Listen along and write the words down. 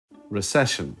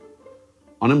recession,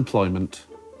 unemployment,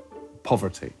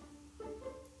 poverty,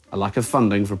 a lack of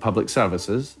funding for public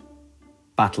services,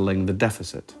 battling the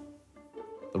deficit,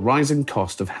 the rising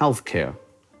cost of healthcare,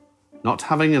 not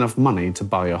having enough money to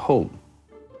buy a home.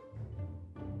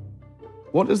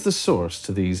 What is the source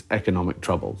to these economic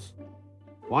troubles?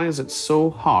 Why is it so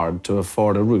hard to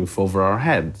afford a roof over our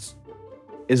heads?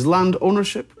 Is land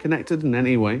ownership connected in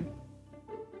any way?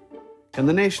 Can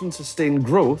the nation sustain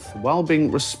growth while being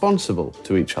responsible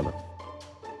to each other?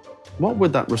 What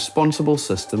would that responsible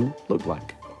system look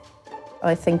like?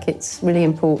 I think it's really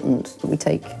important that we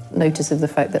take notice of the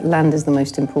fact that land is the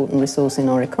most important resource in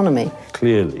our economy.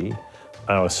 Clearly,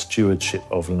 our stewardship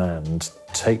of land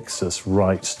takes us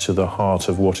right to the heart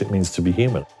of what it means to be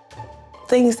human.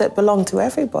 Things that belong to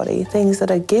everybody, things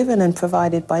that are given and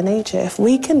provided by nature, if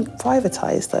we can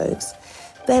privatise those,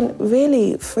 then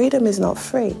really freedom is not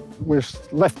free. We're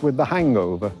left with the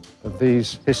hangover of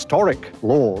these historic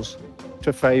laws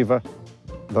to favour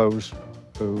those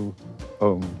who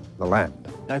own the land.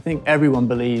 I think everyone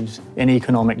believes in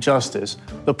economic justice.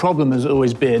 The problem has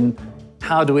always been,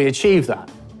 how do we achieve that?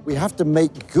 We have to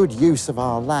make good use of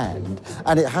our land,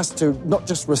 and it has to not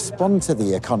just respond to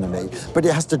the economy, but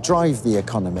it has to drive the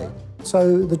economy.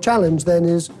 So the challenge then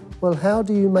is, well, how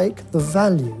do you make the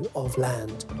value of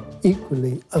land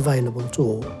equally available to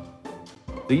all?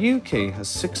 The UK has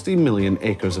 60 million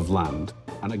acres of land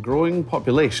and a growing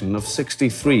population of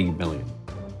 63 million.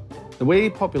 The way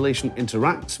population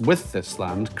interacts with this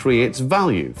land creates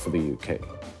value for the UK.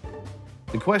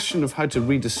 The question of how to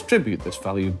redistribute this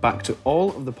value back to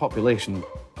all of the population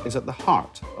is at the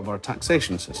heart of our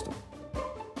taxation system.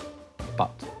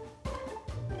 But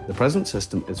the present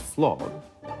system is flawed,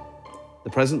 the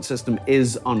present system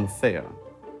is unfair,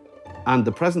 and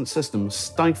the present system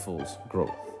stifles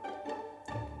growth.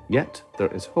 Yet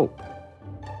there is hope.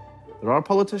 There are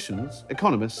politicians,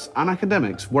 economists, and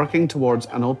academics working towards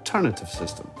an alternative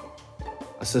system,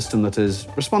 a system that is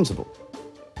responsible,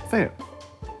 fair,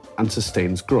 and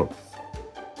sustains growth.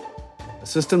 A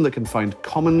system that can find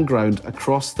common ground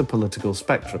across the political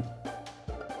spectrum.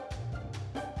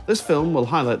 This film will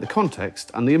highlight the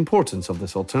context and the importance of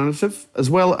this alternative,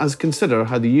 as well as consider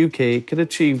how the UK can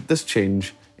achieve this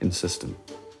change in system.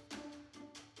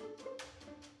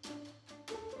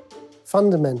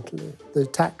 Fundamentally, the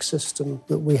tax system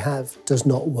that we have does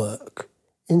not work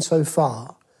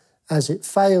insofar as it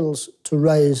fails to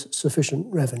raise sufficient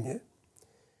revenue.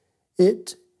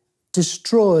 It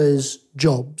destroys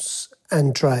jobs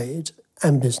and trade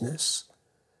and business,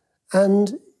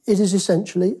 and it is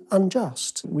essentially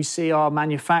unjust. We see our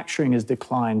manufacturing has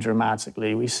declined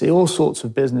dramatically. We see all sorts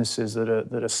of businesses that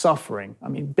are suffering. I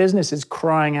mean, business is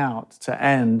crying out to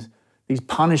end these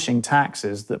punishing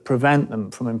taxes that prevent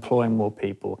them from employing more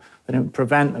people, that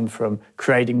prevent them from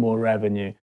creating more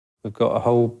revenue. We've got a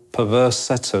whole perverse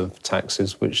set of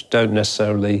taxes which don't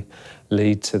necessarily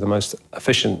lead to the most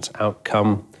efficient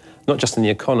outcome, not just in the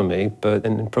economy, but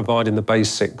in providing the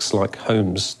basics like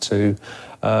homes to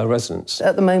residents.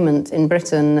 At the moment in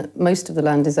Britain, most of the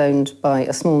land is owned by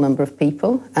a small number of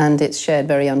people and it's shared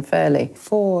very unfairly.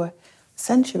 For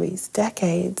centuries,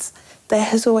 decades, there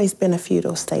has always been a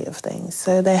feudal state of things.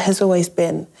 So there has always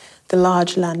been the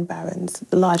large land barons,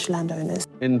 the large landowners.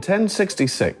 In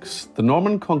 1066, the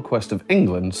Norman conquest of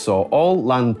England saw all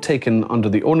land taken under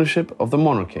the ownership of the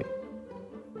monarchy.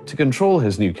 To control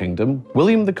his new kingdom,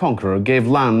 William the Conqueror gave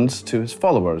lands to his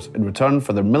followers in return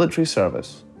for their military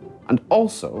service, and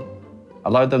also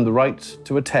allowed them the right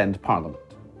to attend Parliament.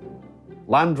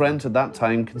 Land rent at that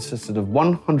time consisted of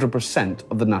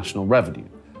 100% of the national revenue,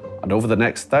 and over the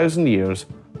next 1,000 years,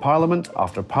 Parliament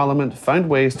after Parliament found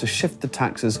ways to shift the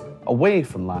taxes away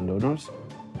from landowners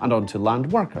and onto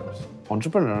land workers,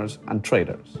 entrepreneurs and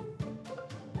traders.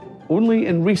 Only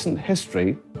in recent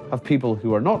history have people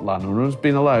who are not landowners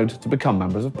been allowed to become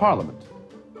members of Parliament,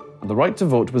 and the right to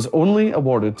vote was only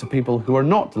awarded to people who are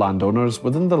not landowners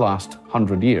within the last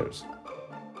 100 years.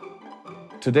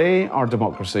 Today, our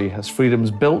democracy has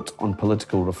freedoms built on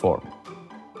political reform.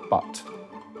 But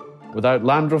without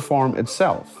land reform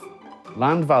itself,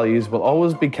 land values will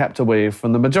always be kept away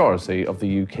from the majority of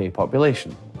the UK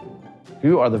population,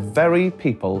 who are the very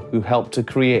people who helped to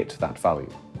create that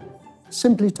value.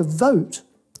 Simply to vote,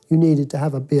 you needed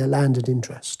to be a landed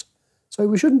interest. So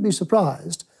we shouldn't be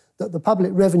surprised that the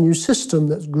public revenue system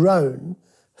that's grown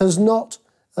has not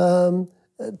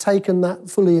taken that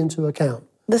fully into account.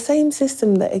 The same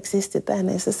system that existed then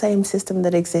is the same system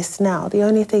that exists now. The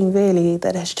only thing really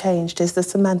that has changed is the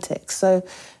semantics. So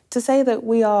to say that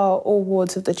we are all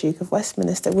wards of the Duke of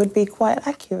Westminster would be quite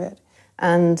accurate.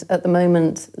 And at the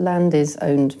moment, land is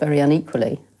owned very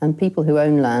unequally, and people who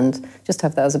own land just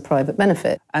have that as a private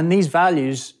benefit. And these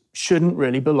values shouldn't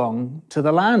really belong to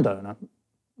the landowner,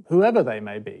 whoever they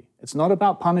may be. It's not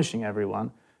about punishing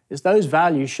everyone. It's those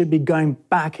values should be going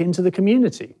back into the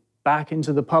community, back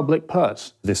into the public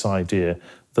purse. This idea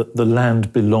that the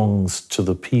land belongs to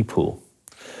the people.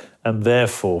 And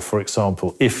therefore, for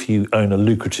example, if you own a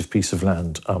lucrative piece of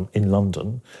land in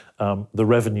London, the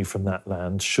revenue from that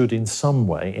land should in some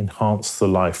way enhance the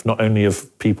life, not only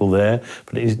of people there,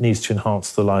 but it needs to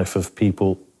enhance the life of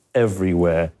people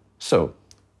everywhere. So,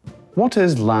 what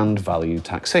is land value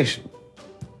taxation?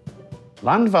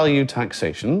 Land value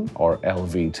taxation, or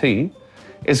LVT,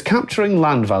 is capturing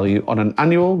land value on an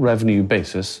annual revenue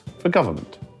basis for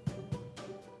government.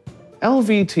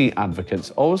 LVT advocates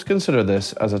always consider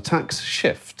this as a tax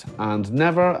shift and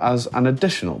never as an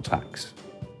additional tax.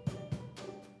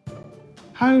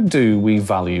 How do we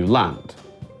value land?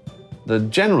 The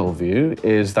general view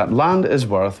is that land is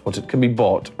worth what it can be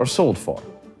bought or sold for.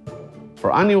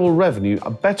 For annual revenue, a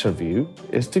better view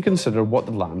is to consider what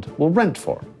the land will rent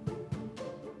for.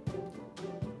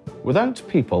 Without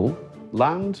people,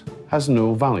 land has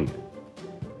no value.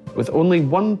 With only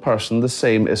one person, the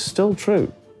same is still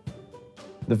true.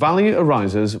 The value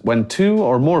arises when two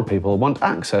or more people want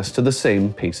access to the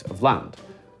same piece of land,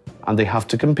 and they have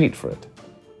to compete for it.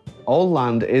 All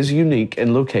land is unique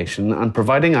in location and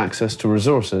providing access to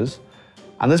resources,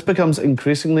 and this becomes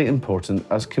increasingly important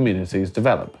as communities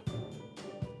develop.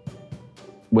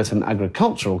 With an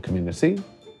agricultural community,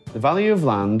 the value of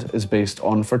land is based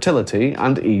on fertility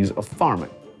and ease of farming.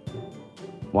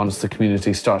 Once the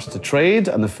community starts to trade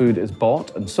and the food is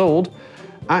bought and sold,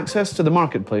 access to the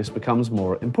marketplace becomes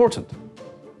more important.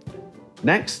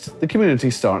 Next, the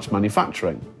community starts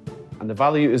manufacturing, and the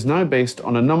value is now based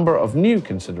on a number of new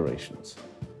considerations,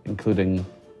 including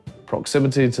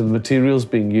proximity to the materials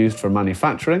being used for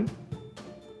manufacturing,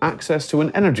 access to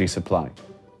an energy supply,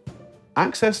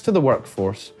 access to the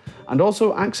workforce, and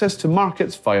also access to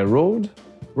markets via road,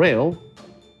 rail,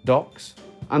 docks,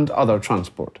 and other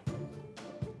transport.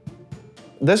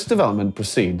 This development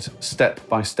proceeds step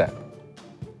by step,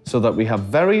 so that we have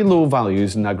very low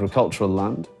values in agricultural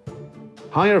land,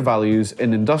 higher values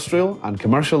in industrial and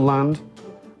commercial land,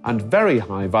 and very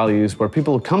high values where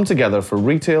people come together for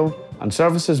retail and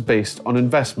services based on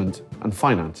investment and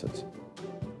finances.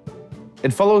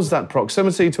 It follows that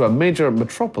proximity to a major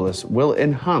metropolis will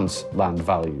enhance land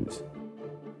values.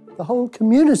 The whole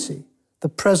community, the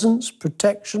presence,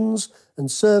 protections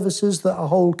and services that a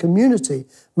whole community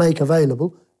make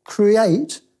available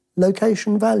create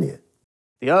location value.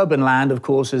 The urban land, of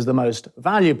course, is the most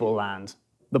valuable land.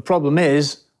 The problem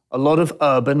is, a lot of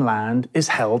urban land is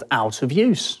held out of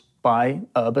use by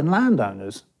urban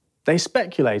landowners. They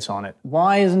speculate on it.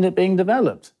 Why isn't it being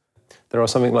developed? There are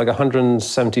something like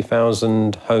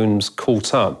 170,000 homes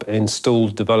caught up in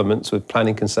stalled developments with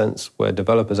planning consents where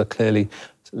developers are clearly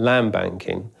land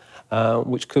banking,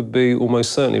 which could be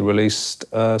almost certainly released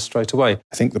straight away.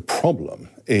 I think the problem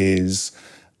is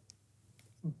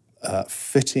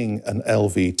fitting an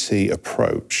LVT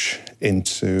approach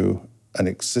into an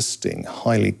existing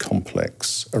highly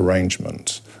complex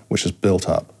arrangement which has built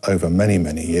up over many,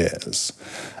 many years,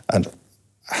 and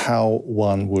how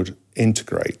one would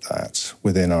integrate that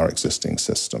within our existing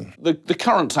system. The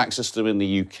current tax system in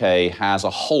the UK has a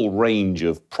whole range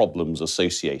of problems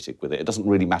associated with it. It doesn't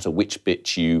really matter which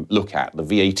bit you look at. The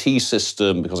VAT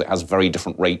system, because it has very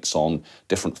different rates on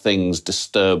different things,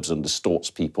 disturbs and distorts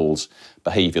people's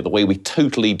behaviour. The way we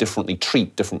totally differently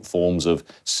treat different forms of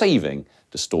saving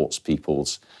distorts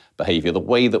people's behaviour. The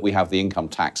way that we have the income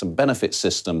tax and benefit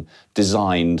system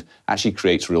designed actually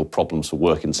creates real problems for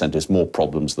work incentives, more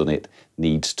problems than it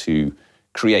needs to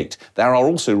create. There are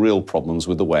also real problems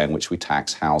with the way in which we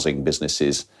tax housing,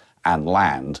 businesses and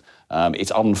land.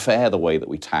 It's unfair the way that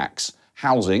we tax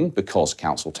housing because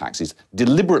council tax is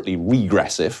deliberately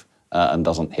regressive and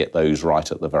doesn't hit those right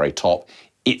at the very top.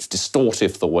 It's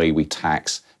distortive the way we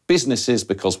tax businesses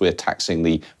because we're taxing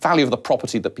the value of the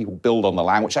property that people build on the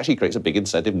land, which actually creates a big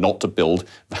incentive not to build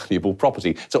valuable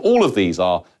property. So all of these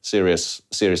are serious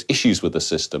issues with the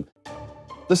system.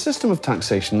 The system of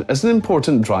taxation is an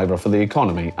important driver for the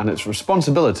economy, and its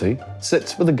responsibility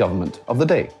sits with the government of the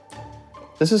day.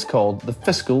 This is called the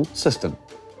fiscal system.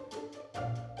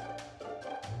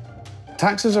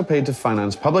 Taxes are paid to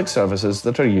finance public services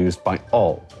that are used by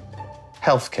all: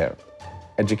 healthcare,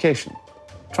 education,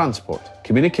 transport,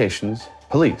 communications,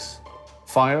 police,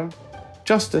 fire,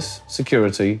 justice,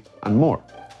 security, and more.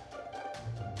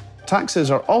 Taxes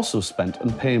are also spent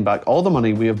on paying back all the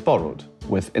money we have borrowed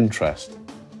with interest.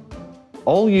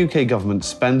 all UK governments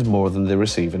spend more than they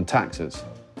receive in taxes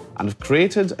and have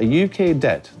created a UK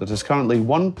debt that is currently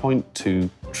 £1.2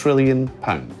 trillion.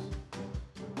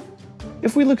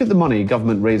 If we look at the money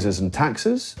government raises in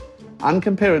taxes and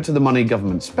compare it to the money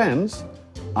government spends,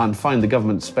 and find the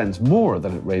government spends more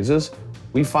than it raises,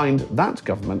 we find that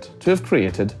government to have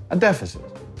created a deficit.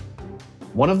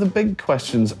 One of the big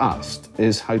questions asked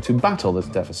is how to battle this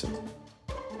deficit.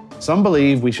 Some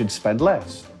believe we should spend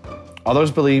less.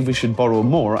 Others believe we should borrow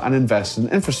more and invest in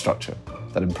infrastructure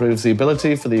that improves the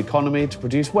ability for the economy to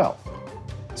produce wealth.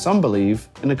 Some believe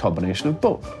in a combination of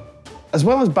both. As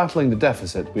well as battling the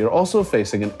deficit, we are also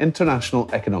facing an international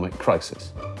economic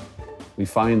crisis. We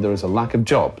find there is a lack of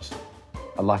jobs,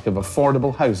 a lack of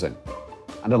affordable housing,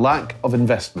 and a lack of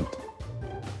investment.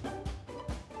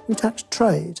 We tax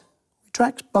trade. We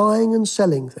tax buying and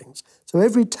selling things. So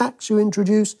every tax you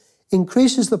introduce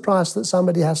increases the price that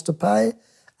somebody has to pay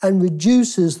and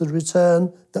reduces the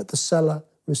return that the seller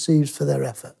receives for their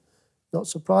effort. Not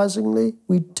surprisingly,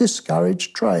 we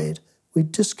discourage trade. We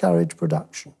discourage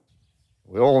production.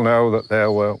 We all know that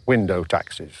there were window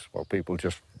taxes, where people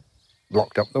just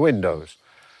locked up the windows.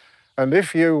 And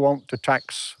if you want to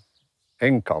tax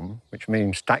income, which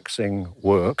means taxing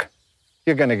work,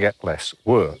 you're going to get less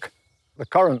work. The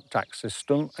current tax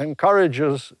system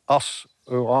encourages us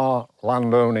who are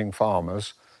land-owning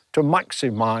farmers to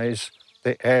maximise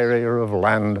the area of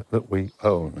land that we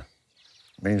own.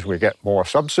 It means we get more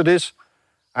subsidies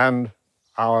and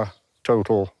our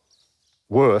total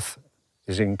worth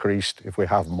is increased if we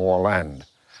have more land.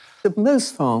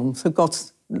 Most farms have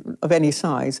got, of any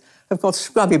size, have got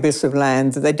scrubby bits of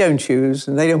land that they don't use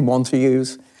and they don't want to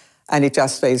use, and it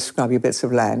just stays scrubby bits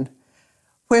of land.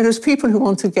 Whereas people who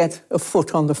want to get a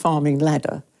foot on the farming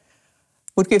ladder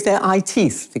would give their eye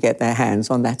teeth to get their hands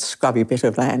on that scrubby bit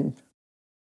of land.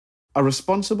 A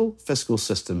responsible fiscal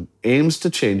system aims to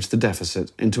change the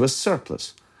deficit into a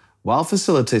surplus while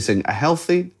facilitating a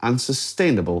healthy and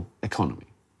sustainable economy.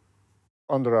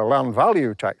 Under a land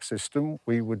value tax system,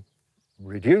 we would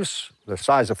reduce the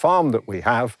size of farm that we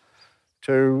have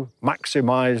to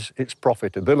maximise its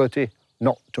profitability,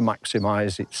 not to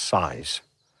maximise its size.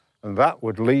 And that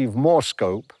would leave more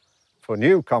scope for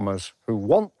newcomers who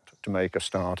want to make a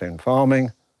start in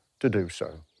farming to do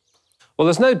so. Well,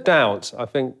 there's no doubt, I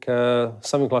think,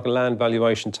 something like a land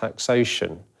valuation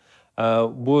taxation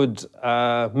would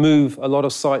move a lot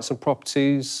of sites and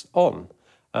properties on.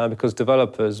 Because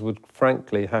developers would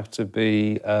frankly have to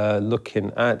be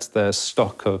looking at their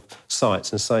stock of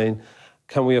sites and saying,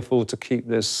 can we afford to keep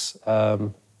this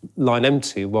line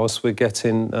empty whilst we're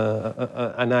getting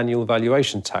an annual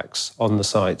valuation tax on the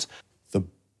site? The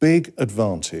big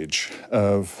advantage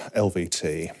of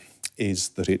LVT is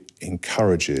that it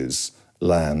encourages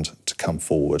land to come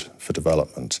forward for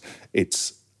development.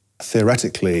 It's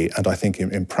theoretically, and I think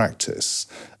in practice,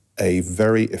 a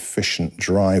very efficient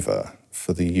driver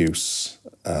for the use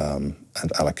and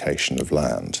allocation of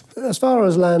land. As far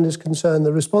as land is concerned,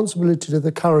 the responsibility to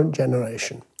the current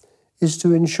generation is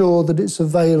to ensure that it's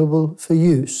available for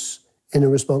use in a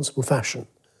responsible fashion.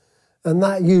 And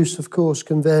that use, of course,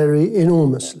 can vary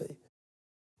enormously.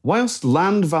 Whilst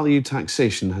land value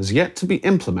taxation has yet to be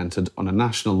implemented on a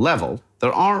national level,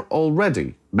 there are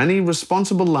already many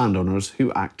responsible landowners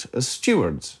who act as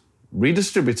stewards,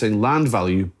 redistributing land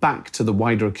value back to the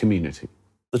wider community.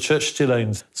 The church still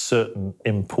owns certain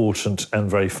important and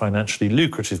very financially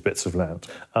lucrative bits of land,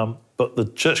 but the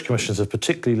church commissioners have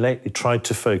particularly lately tried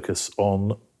to focus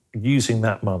on using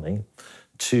that money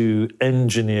to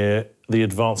engineer the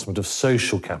advancement of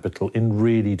social capital in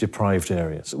really deprived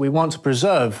areas. We want to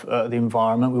preserve the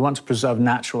environment, we want to preserve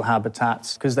natural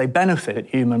habitats because they benefit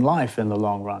human life in the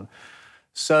long run.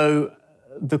 So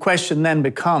the question then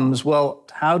becomes, well,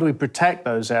 how do we protect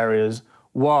those areas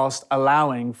whilst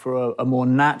allowing for a more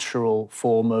natural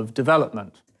form of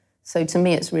development? So to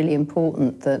me, it's really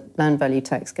important that land value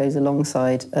tax goes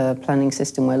alongside a planning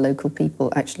system where local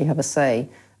people actually have a say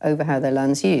over how their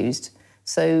land's used.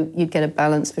 So you'd get a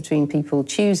balance between people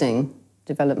choosing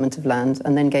development of land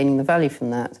and then gaining the value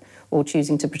from that, or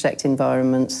choosing to protect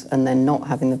environments and then not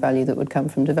having the value that would come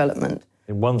from development.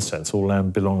 In one sense, all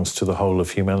land belongs to the whole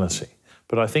of humanity.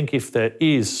 But I think if there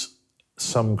is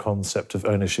some concept of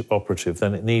ownership operative,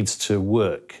 then it needs to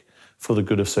work for the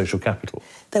good of social capital.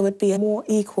 There would be a more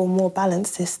equal, more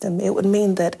balanced system. It would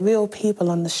mean that real people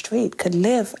on the street could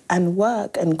live and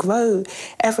work and grow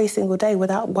every single day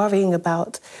without worrying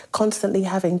about constantly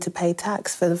having to pay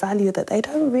tax for the value that they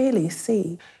don't really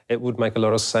see. It would make a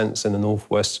lot of sense in the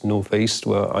northwest, northeast,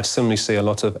 where I similarly see a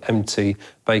lot of empty,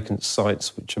 vacant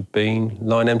sites which have been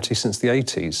lying empty since the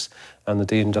 80s and the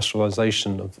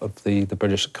deindustrialisation of the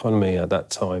British economy at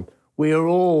that time. We are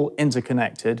all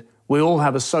interconnected. We all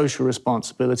have a social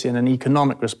responsibility and an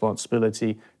economic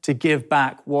responsibility to give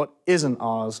back what isn't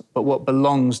ours, but what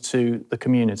belongs to the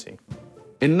community.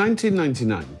 In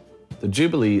 1999, the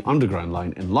Jubilee Underground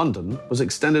line in London was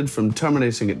extended from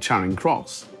terminating at Charing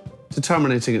Cross to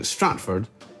terminating at Stratford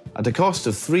at a cost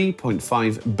of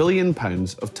 £3.5 billion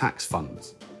of tax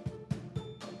funds.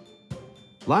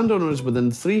 Landowners within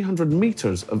 300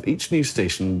 metres of each new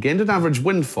station gained an average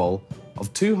windfall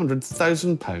of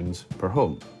 £200,000 per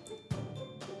home.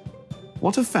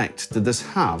 What effect did this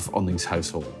have on these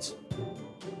households?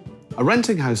 A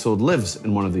renting household lives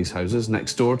in one of these houses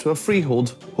next door to a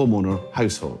freehold homeowner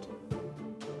household.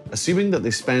 Assuming that they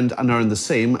spend and earn the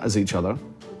same as each other,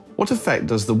 what effect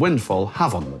does the windfall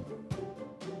have on them?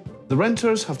 The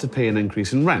renters have to pay an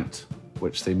increase in rent,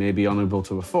 which they may be unable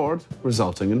to afford,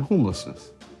 resulting in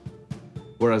homelessness.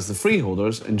 Whereas the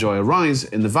freeholders enjoy a rise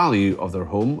in the value of their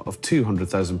home of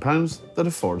 £200,000 that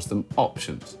affords them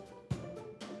options.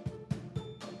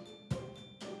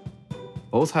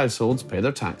 Both households pay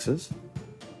their taxes,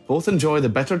 both enjoy the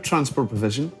better transport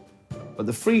provision, but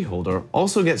the freeholder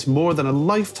also gets more than a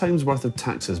lifetime's worth of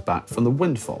taxes back from the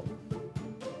windfall.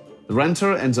 The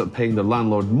renter ends up paying the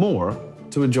landlord more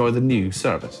to enjoy the new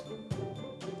service.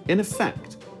 In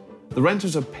effect, the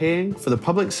renters are paying for the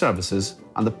public services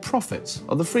and the profits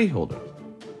of the freeholder.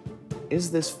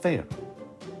 Is this fair?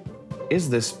 Is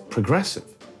this progressive?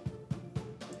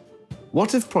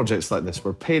 What if projects like this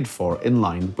were paid for in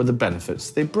line with the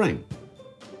benefits they bring?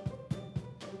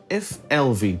 If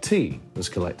LVT was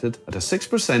collected at a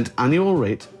 6% annual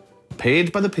rate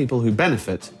paid by the people who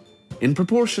benefit in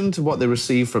proportion to what they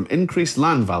receive from increased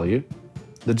land value,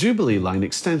 the Jubilee line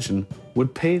extension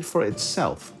would pay for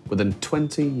itself within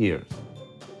 20 years.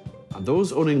 And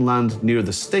those owning land near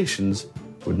the stations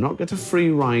would not get a free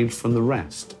ride from the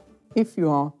rest. If you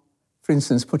are, for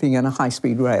instance, putting in a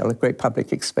high-speed rail at great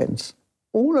public expense,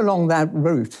 all along that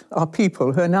route are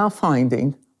people who are now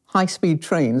finding high-speed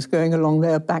trains going along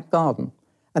their back garden,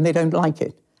 and they don't like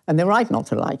it, and they're right not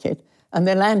to like it, and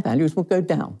their land values will go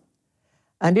down.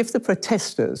 And if the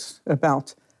protesters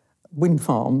about wind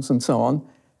farms and so on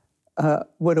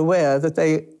were aware that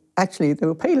they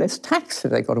will pay less tax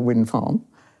if they got a wind farm,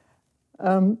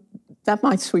 that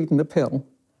might sweeten the pill.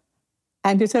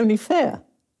 And it's only fair.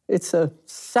 It's a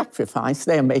sacrifice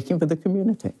they're making for the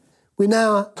community. We're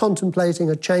now contemplating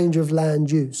a change of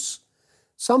land use.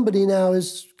 Somebody now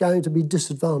is going to be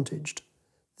disadvantaged.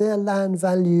 Their land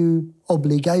value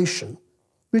obligation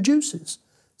reduces.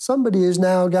 Somebody is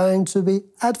now going to be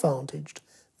advantaged.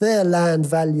 Their land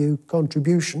value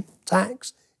contribution,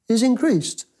 tax, is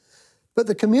increased. But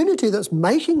the community that's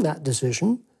making that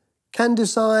decision can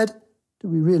decide, do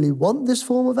we really want this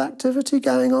form of activity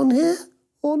going on here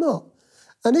or not?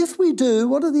 And if we do,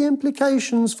 what are the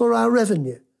implications for our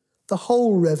revenue? The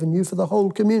whole revenue for the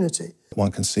whole community.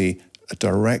 One can see a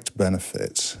direct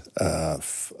benefit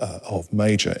of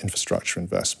major infrastructure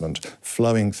investment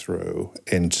flowing through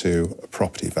into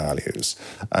property values.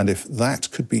 And if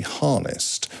that could be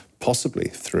harnessed, possibly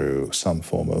through some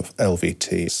form of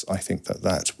LVT, I think that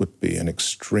that would be an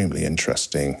extremely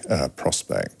interesting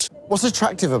prospect. What's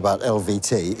attractive about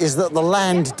LVT is that the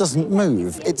land doesn't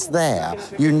move, it's there.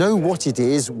 You know what it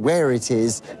is, where it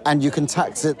is, and you can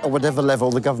tax it at whatever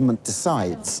level the government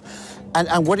decides.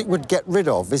 And what it would get rid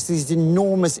of is this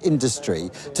enormous industry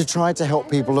to try to help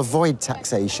people avoid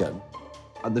taxation.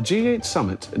 At the G8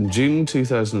 summit in June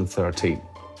 2013,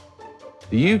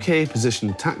 the UK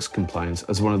positioned tax compliance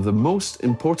as one of the most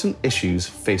important issues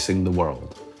facing the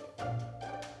world.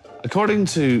 According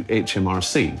to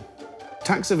HMRC,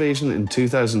 tax evasion in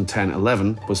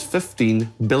 2010-11 was £15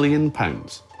 billion.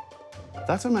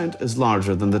 That amount is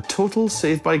larger than the total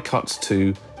saved by cuts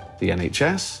to the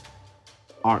NHS,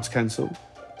 Arts Council,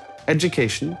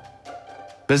 education,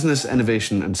 business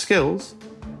innovation and skills,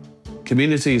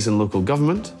 communities and local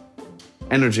government,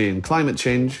 energy and climate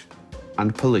change,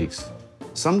 and police.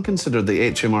 Some consider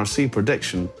the HMRC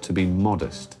prediction to be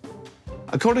modest.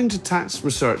 According to Tax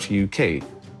Research UK,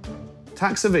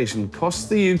 tax evasion costs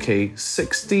the UK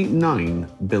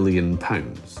 £69 billion.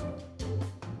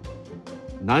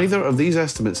 Neither of these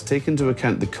estimates take into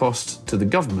account the cost to the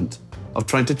government of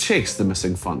trying to chase the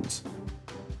missing funds.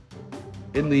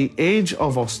 In the age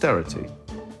of austerity,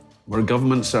 where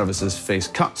government services face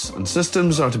cuts and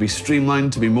systems are to be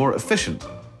streamlined to be more efficient,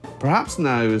 perhaps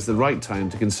now is the right time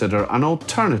to consider an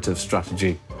alternative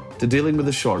strategy to dealing with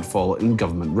the shortfall in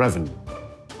government revenue.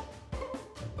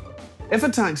 If a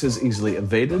tax is easily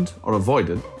evaded or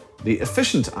avoided, the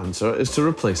efficient answer is to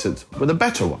replace it with a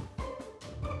better one.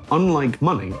 Unlike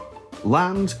money,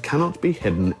 land cannot be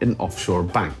hidden in offshore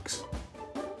banks.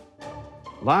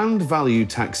 Land value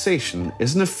taxation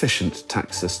is an efficient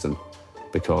tax system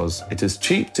because it is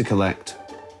cheap to collect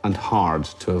and hard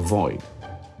to avoid.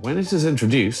 When it is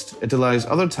introduced, it allows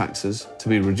other taxes to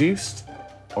be reduced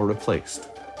or replaced.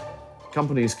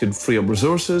 Companies could free up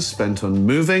resources spent on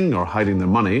moving or hiding their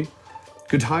money,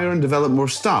 could hire and develop more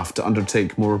staff to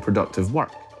undertake more productive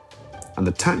work, and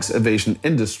the tax evasion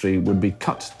industry would be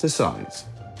cut to size,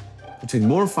 putting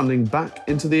more funding back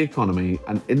into the economy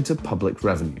and into public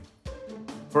revenue.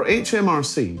 For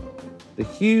HMRC, the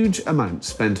huge amount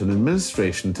spent on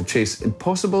administration to chase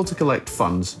impossible-to-collect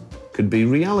funds could be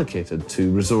reallocated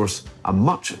to resource a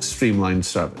much streamlined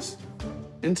service.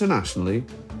 Internationally,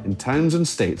 in towns and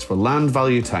states where land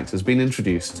value tax has been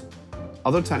introduced,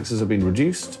 other taxes have been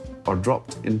reduced or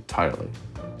dropped entirely.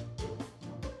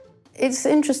 It's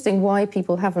interesting why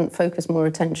people haven't focused more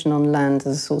attention on land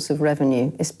as a source of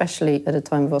revenue, especially at a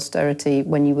time of austerity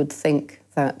when you would think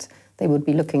that they would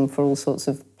be looking for all sorts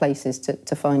of places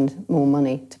to find more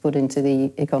money to put into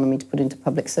the economy, to put into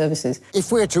public services.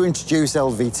 If we're to introduce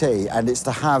LVT and it's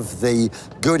to have the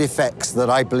good effects that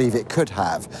I believe it could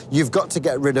have, you've got to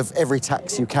get rid of every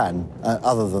tax you can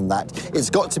other than that. It's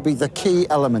got to be the key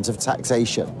element of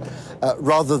taxation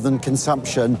rather than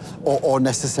consumption or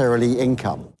necessarily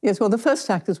income. Yes, well, the first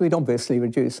taxes we'd obviously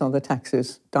reduce are the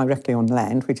taxes directly on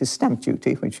land, which is stamp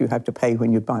duty, which you have to pay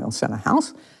when you buy or sell a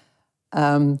house,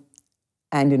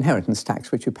 and inheritance tax,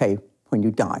 which you pay when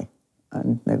you die,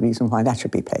 and no reason why that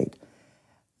should be paid.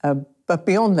 But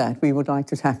beyond that, we would like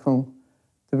to tackle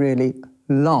the really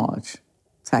large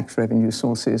tax revenue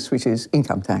sources, which is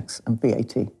income tax and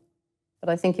VAT. But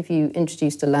I think if you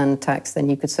introduced a land tax, then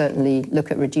you could certainly look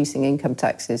at reducing income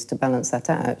taxes to balance that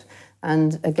out.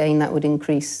 And again, that would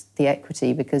increase the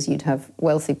equity because you'd have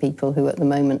wealthy people who at the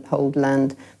moment hold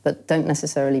land but don't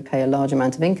necessarily pay a large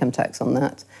amount of income tax on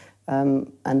that.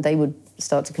 And they would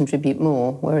start to contribute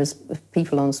more, whereas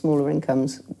people on smaller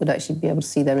incomes would actually be able to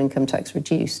see their income tax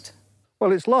reduced.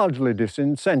 Well, it's largely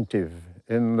disincentive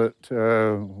in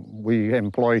that we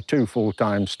employ 2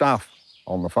 full-time staff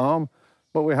on the farm,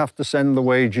 but we have to send the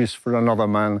wages for another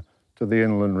man to the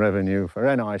Inland Revenue for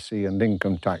NIC and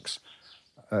income tax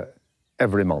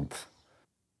every month.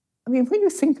 I mean, when you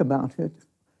think about it,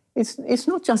 it's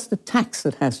not just the tax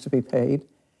that has to be paid,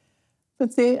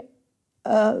 but the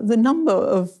number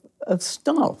of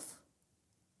staff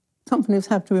companies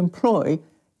have to employ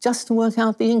just to work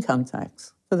out the income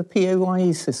tax for the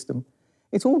PAYE system.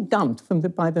 It's all dumped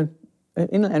by the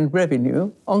Inland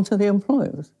Revenue onto the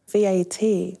employers. VAT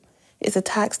is a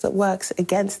tax that works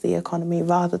against the economy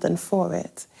rather than for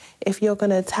it. If you're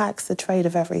going to tax the trade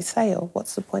of every sale,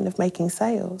 what's the point of making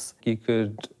sales? You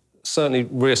could certainly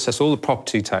reassess all the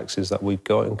property taxes that we've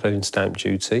got, including stamp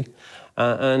duty,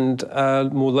 and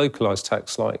more localised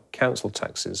tax like council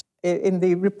taxes. In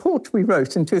the report we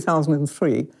wrote in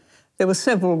 2003, there were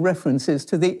several references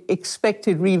to the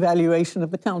expected revaluation of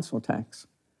the council tax.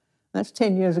 That's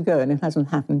 10 years ago and it hasn't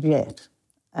happened yet.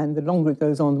 And the longer it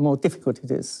goes on, the more difficult it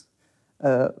is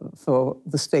for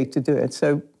the state to do it.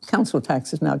 So council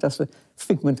tax is now just a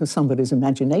figment of somebody's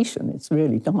imagination. It's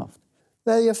really daft.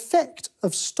 The effect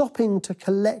of stopping to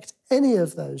collect any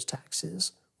of those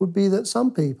taxes would be that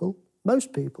some people,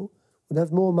 most people, would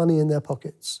have more money in their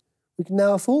pockets. We can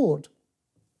now afford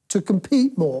to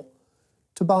compete more,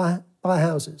 to buy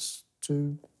houses,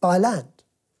 to buy land,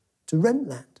 to rent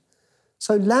land.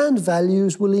 So land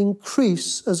values will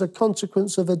increase as a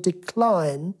consequence of a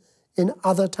decline in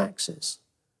other taxes.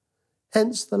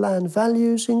 Hence the land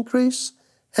values increase,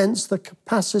 hence the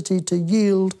capacity to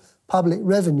yield public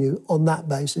revenue on that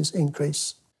basis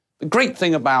increase. The great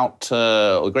thing about,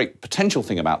 or the great potential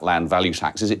thing about land value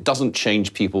tax is it doesn't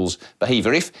change people's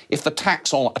behaviour. If the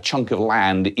tax on a chunk of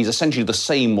land is essentially the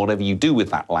same whatever you do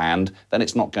with that land, then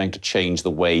it's not going to change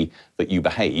the way that you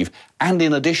behave. And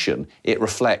in addition, it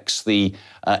reflects the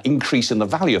increase in the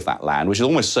value of that land, which is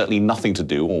almost certainly nothing to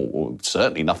do, or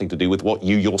certainly nothing to do with what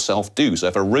you yourself do. So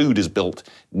if a road is built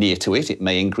near to it, it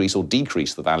may increase or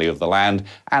decrease the value of the land,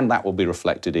 and that will be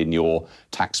reflected in your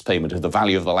tax payment. If the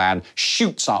value of the land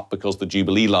shoots up because the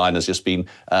Jubilee line has just been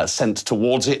sent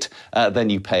towards it, then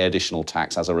you pay additional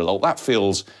tax as a result. That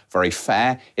feels very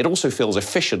fair. It also feels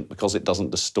efficient because it doesn't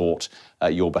distort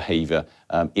your behaviour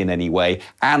in any way.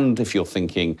 And if you're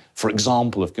thinking, for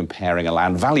example, of comparing a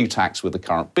land value tax with the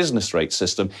current business rate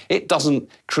system, it doesn't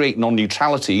create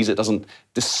non-neutralities, it doesn't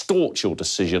distort your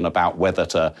decision about whether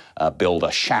to build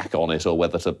a shack on it or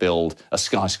whether to build a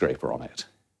skyscraper on it.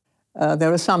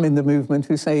 There are some in the movement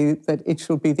who say that it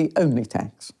should be the only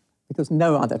tax, because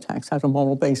no other tax has a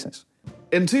moral basis.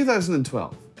 In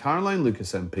 2012, Caroline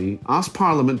Lucas MP asked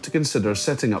Parliament to consider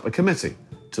setting up a committee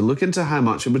to look into how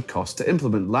much it would cost to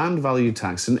implement land value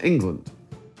tax in England.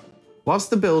 Whilst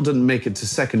the bill didn't make it to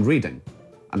second reading,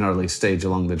 an early stage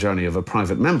along the journey of a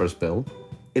private member's bill,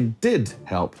 it did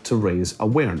help to raise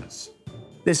awareness.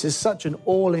 This is such an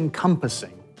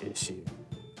all-encompassing issue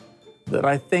that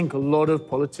I think a lot of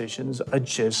politicians are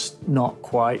just not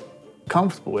quite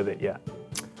comfortable with it yet.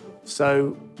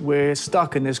 So we're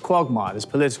stuck in this quagmire, this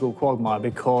political quagmire,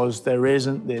 because there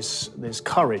isn't this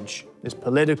courage, this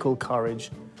political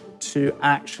courage to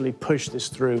actually push this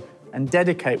through and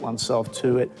dedicate oneself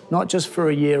to it, not just for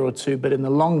a year or two, but in the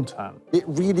long term. It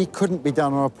really couldn't be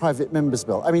done on a private member's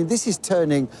bill. I mean, this is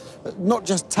turning not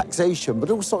just taxation, but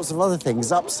all sorts of other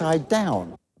things upside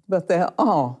down. But there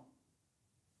are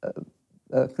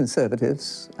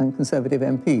Conservatives and Conservative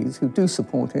MPs who do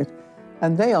support it,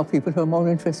 and they are people who are more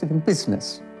interested in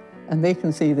business, and they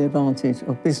can see the advantage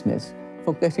of business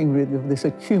for getting rid of this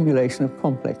accumulation of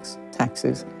complex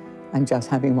taxes and just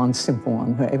having one simple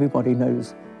one where everybody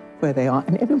knows where they are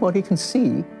and everybody can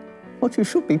see what you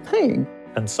should be paying.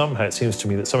 And somehow it seems to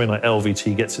me that something like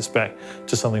LVT gets us back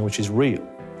to something which is real,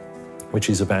 which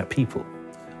is about people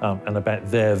and about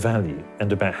their value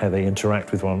and about how they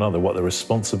interact with one another, what their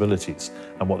responsibilities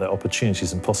and what their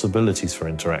opportunities and possibilities for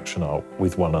interaction are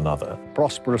with one another. A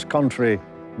prosperous country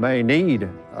may need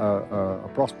a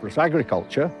prosperous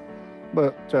agriculture,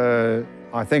 but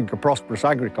I think a prosperous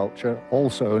agriculture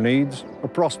also needs a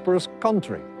prosperous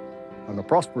country. And a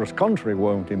prosperous country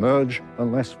won't emerge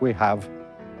unless we have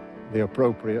the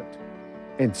appropriate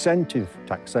incentive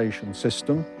taxation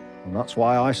system, and that's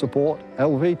why I support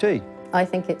LVT. I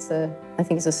think it's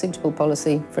a suitable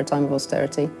policy for a time of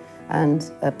austerity and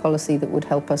a policy that would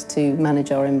help us to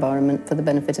manage our environment for the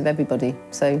benefit of everybody.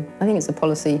 So I think it's a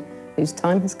policy whose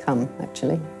time has come,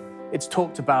 actually. It's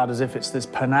talked about as if it's this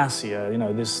panacea, you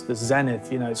know, this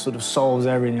zenith, you know, it sort of solves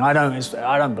everything. I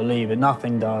don't believe it,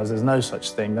 nothing does, there's no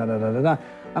such thing, da da da da da.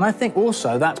 And I think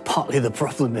also that's partly the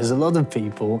problem is a lot of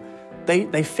people,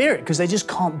 they fear it because they just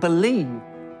can't believe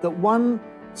that one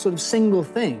sort of single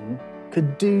thing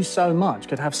could do so much,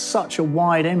 could have such a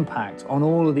wide impact on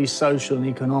all of these social and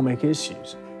economic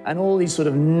issues. And all these sort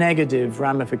of negative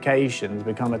ramifications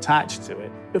become attached to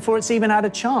it before it's even had a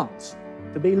chance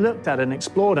to be looked at and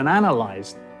explored and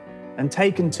analysed and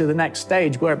taken to the next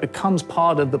stage where it becomes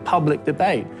part of the public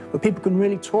debate, where people can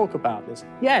really talk about this.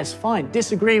 Yes, fine,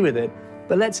 disagree with it,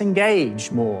 but let's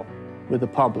engage more with the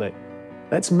public.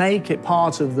 Let's make it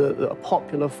part of the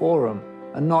popular forum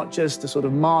and not just a sort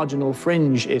of marginal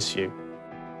fringe issue.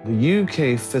 The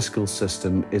UK fiscal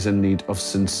system is in need of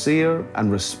sincere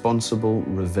and responsible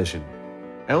revision.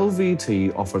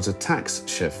 LVT offers a tax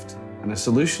shift and a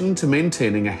solution to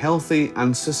maintaining a healthy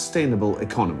and sustainable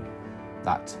economy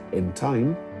that, in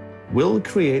time, will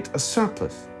create a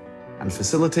surplus and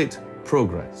facilitate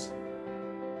progress.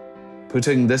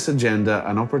 Putting this agenda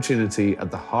and opportunity at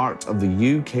the heart of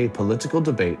the UK political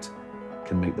debate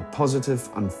can make the positive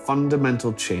and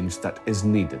fundamental change that is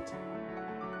needed.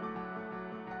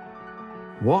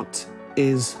 What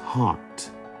is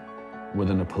heart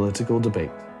within a political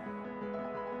debate?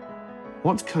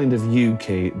 What kind of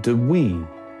UK do we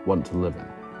want to live in?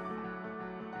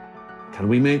 Can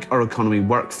we make our economy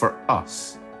work for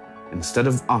us instead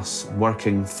of us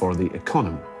working for the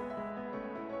economy?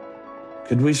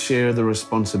 Could we share the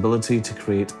responsibility to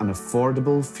create an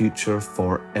affordable future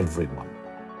for everyone?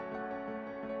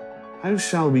 How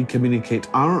shall we communicate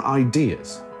our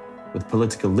ideas with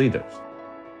political leaders?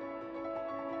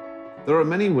 There are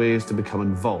many ways to become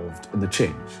involved in the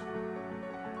change.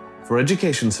 For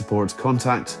education support,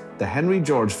 contact the Henry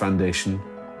George Foundation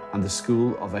and the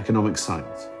School of Economic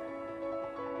Science.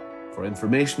 For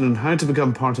information on how to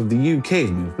become part of the UK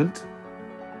movement,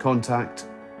 contact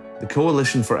the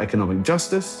Coalition for Economic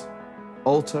Justice,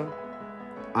 Alter,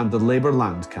 and the Labour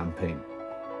Land Campaign.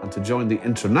 And to join the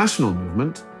international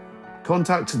movement,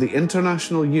 contact the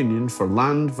International Union for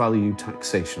Land Value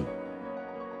Taxation.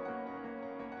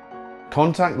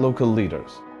 Contact local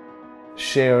leaders.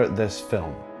 Share this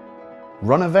film.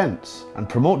 Run events and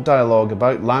promote dialogue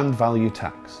about land value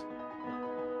tax.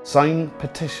 Sign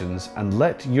petitions and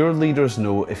let your leaders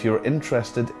know if you're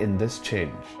interested in this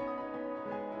change.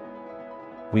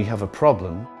 We have a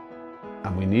problem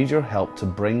and we need your help to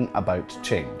bring about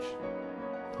change.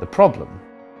 The problem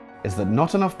is that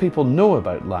not enough people know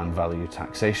about land value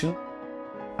taxation,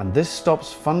 and this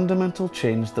stops fundamental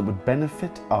change that would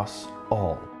benefit us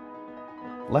all.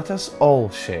 Let us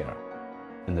all share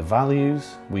in the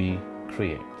values we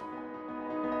create.